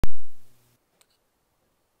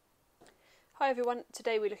Hi everyone,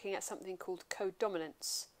 today we're looking at something called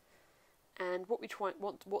codominance, and what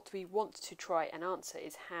we want to try and answer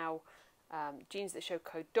is how genes that show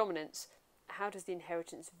codominance, how does the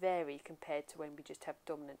inheritance vary compared to when we just have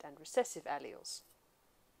dominant and recessive alleles.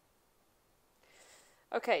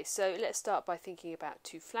 Okay, so let's start by thinking about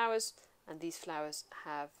two flowers, and these flowers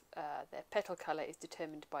have their petal colour is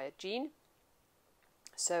determined by a gene.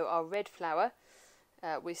 So our red flower,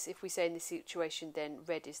 if we say in this situation, then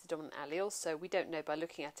red is the dominant allele, so we don't know by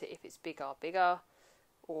looking at it if it's big R big R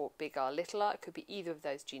or big R little r. It could be either of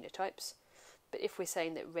those genotypes. But if we're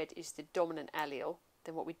saying that red is the dominant allele,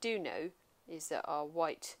 then what we do know is that our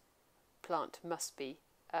white plant must be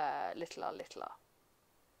little r little r.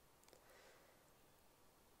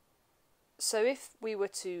 So if we were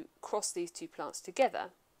to cross these two plants together,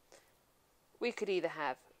 we could either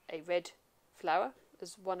have a red flower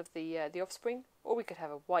as one of the offspring, or we could have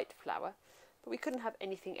a white flower, but we couldn't have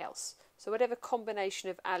anything else. So whatever combination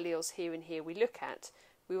of alleles here and here we look at,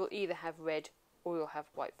 we will either have red or we will have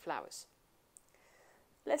white flowers.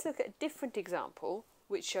 Let's look at a different example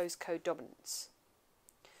which shows codominance.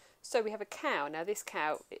 So we have a cow. Now this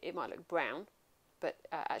cow, it might look brown, but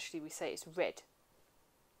actually we say it's red.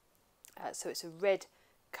 So it's a red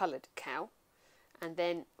coloured cow, and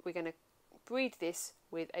then we're going to breed this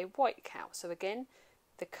with a white cow. So again,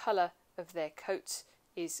 the colour of their coats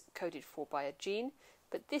is coded for by a gene,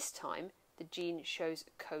 but this time the gene shows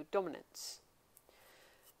codominance.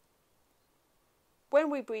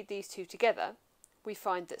 When we breed these two together, we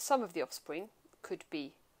find that some of the offspring could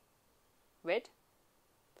be red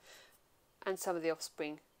and some of the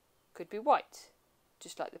offspring could be white,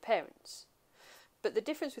 just like the parents. But the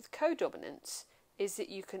difference with codominance is that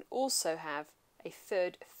you can also have a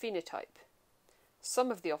third phenotype.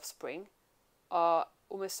 Some of the offspring are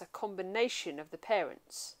almost a combination of the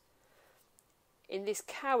parents. In this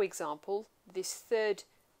cow example, this third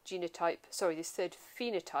phenotype,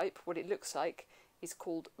 what it looks like, is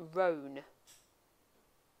called roan.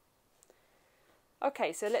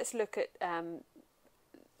 Okay, so let's look at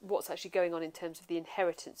what's actually going on in terms of the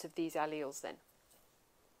inheritance of these alleles then.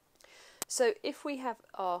 So if we have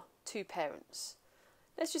our two parents,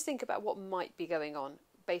 let's just think about what might be going on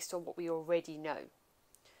based on what we already know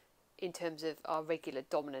in terms of our regular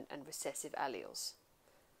dominant and recessive alleles.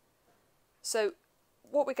 So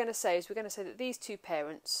what we're going to say is we're going to say that these two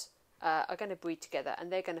parents are going to breed together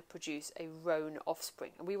and they're going to produce a roan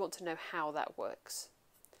offspring, and we want to know how that works.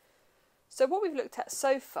 So what we've looked at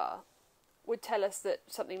so far would tell us that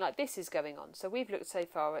something like this is going on. So we've looked so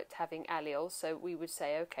far at having alleles, so we would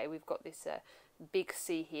say, okay, we've got this big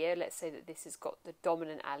C here. Let's say that this has got the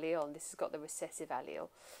dominant allele and this has got the recessive allele,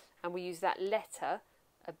 and we use that letter,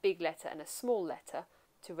 a big letter and a small letter,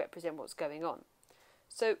 to represent what's going on.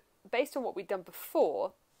 So based on what we'd done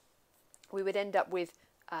before, we would end up with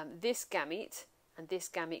this gamete and this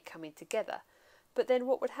gamete coming together. But then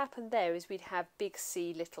what would happen there is we'd have big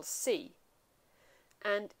C, little c.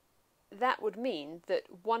 And that would mean that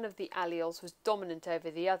one of the alleles was dominant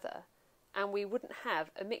over the other, and we wouldn't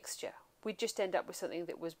have a mixture. We'd just end up with something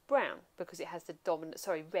that was brown because it has the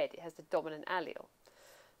red, it has the dominant allele.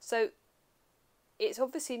 So it's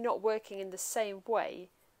obviously not working in the same way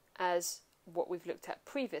as what we've looked at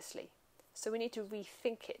previously. So we need to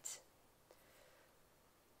rethink it.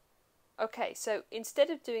 Okay, so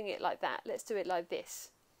instead of doing it like that, let's do it like this.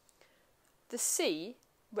 The C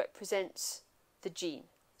represents the gene.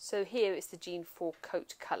 So here it's the gene for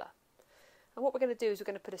coat colour. And what we're going to do is we're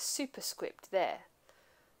going to put a superscript there.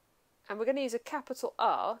 And we're going to use a capital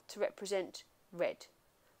R to represent red.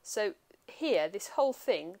 So here, this whole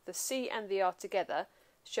thing, the C and the R together,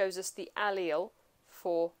 shows us the allele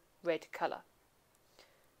for red colour.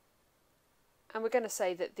 And we're going to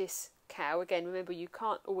say that this cow, again, remember you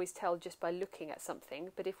can't always tell just by looking at something,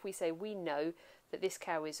 but if we say we know that this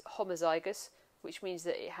cow is homozygous, which means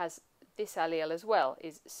that it has this allele as well,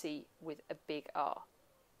 is C with a big R.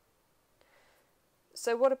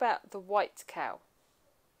 So what about the white cow?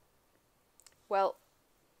 Well,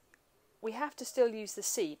 we have to still use the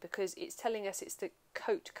C because it's telling us it's the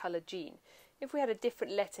coat colour gene. If we had a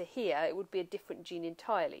different letter here, it would be a different gene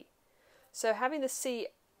entirely. So having the C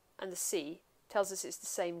and the C tells us it's the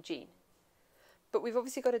same gene. But we've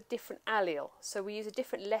obviously got a different allele, so we use a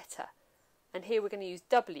different letter. And here we're going to use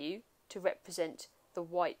W to represent the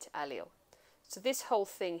white allele. So this whole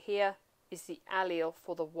thing here is the allele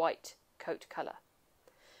for the white coat colour.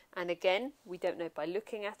 And again, we don't know by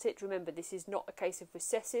looking at it. Remember, this is not a case of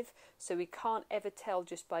recessive, so we can't ever tell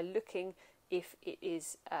just by looking if it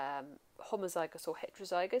is homozygous or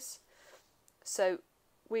heterozygous. So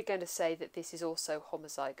we're going to say that this is also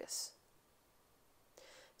homozygous.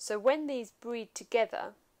 So when these breed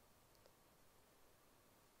together,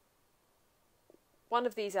 one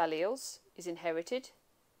of these alleles is inherited,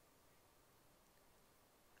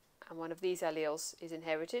 and one of these alleles is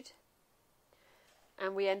inherited,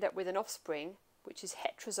 and we end up with an offspring which is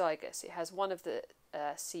heterozygous. It has one of the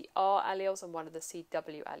CR alleles and one of the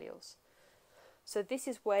CW alleles. So this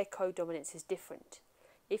is where codominance is different.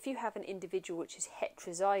 If you have an individual which is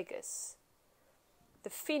heterozygous, the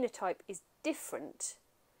phenotype is different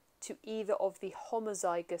to either of the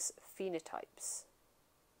homozygous phenotypes.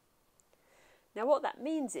 Now what that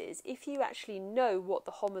means is, if you actually know what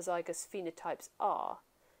the homozygous phenotypes are,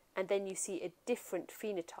 and then you see a different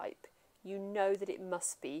phenotype, you know that it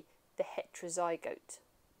must be the heterozygote.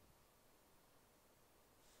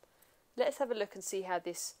 Let's have a look and see how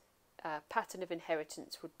this pattern of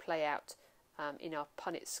inheritance would play out in our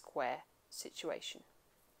Punnett Square situation.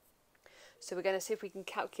 So we're going to see if we can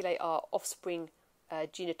calculate our offspring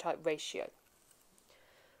genotype ratio.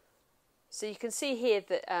 So you can see here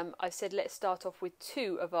that I've said let's start off with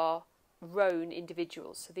two of our roan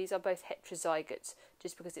individuals. So these are both heterozygotes,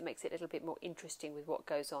 just because it makes it a little bit more interesting with what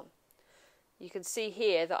goes on. You can see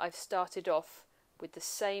here that I've started off with the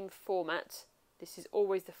same format. This is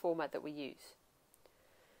always the format that we use.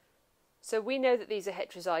 So we know that these are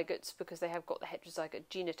heterozygotes because they have got the heterozygote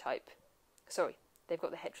genotype. Sorry, they've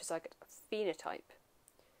got the heterozygote phenotype,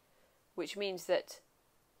 which means that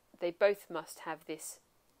they both must have this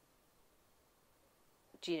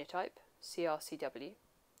genotype, CRCW,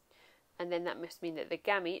 and then that must mean that the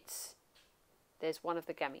gametes, there's one of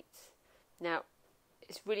the gametes. Now,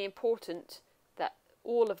 it's really important that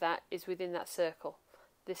all of that is within that circle.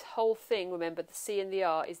 This whole thing, remember, the C and the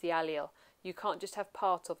R is the allele. You can't just have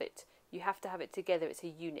part of it. You have to have it together. It's a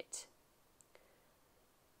unit.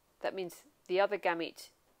 That means the other gamete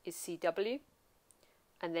is CW,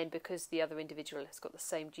 and then because the other individual has got the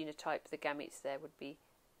same genotype, the gametes there would be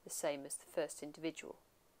the same as the first individual.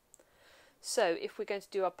 So if we're going to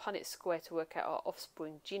do our Punnett square to work out our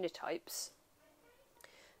offspring genotypes,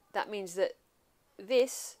 that means that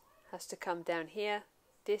this has to come down here,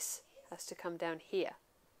 this has to come down here.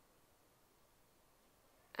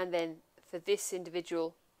 And then for this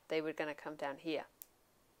individual, they were going to come down here.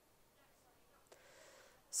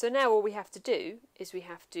 So now all we have to do is we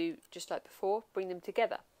have to, just like before, bring them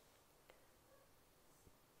together.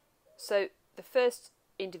 So the first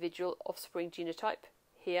individual offspring genotype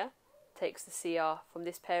here takes the CR from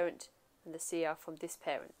this parent and the CR from this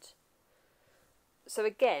parent. So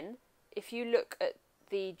again, if you look at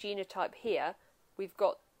the genotype here, we've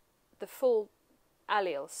got the full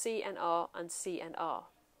allele, C and R and C and R.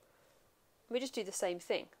 We just do the same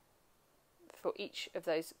thing for each of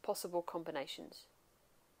those possible combinations.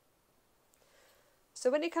 So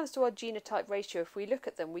when it comes to our genotype ratio, if we look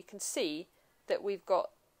at them, we can see that we've got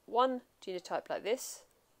one genotype like this,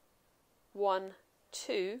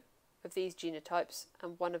 two of these genotypes,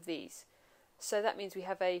 and one of these. So that means we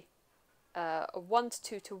have a 1 to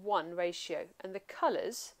 2 to 1 ratio. And the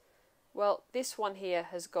colours, well, this one here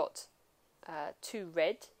has got two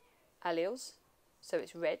red alleles, so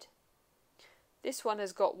it's red. This one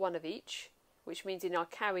has got one of each, which means in our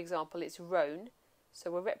cow example it's roan, so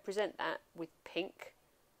we'll represent that with pink.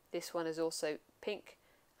 This one is also pink,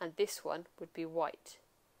 and this one would be white.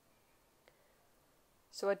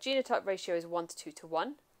 So our genotype ratio is 1 to 2 to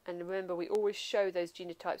 1, and remember we always show those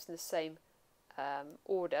genotypes in the same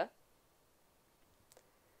order.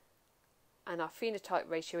 And our phenotype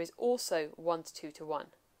ratio is also 1 to 2 to 1,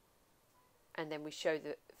 and then we show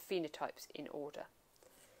the phenotypes in order.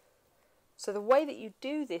 So the way that you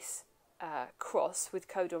do this cross with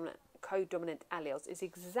codominant alleles is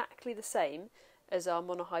exactly the same as our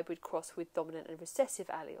monohybrid cross with dominant and recessive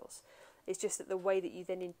alleles. It's just that the way that you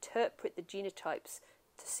then interpret the genotypes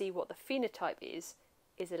to see what the phenotype is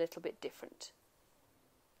a little bit different.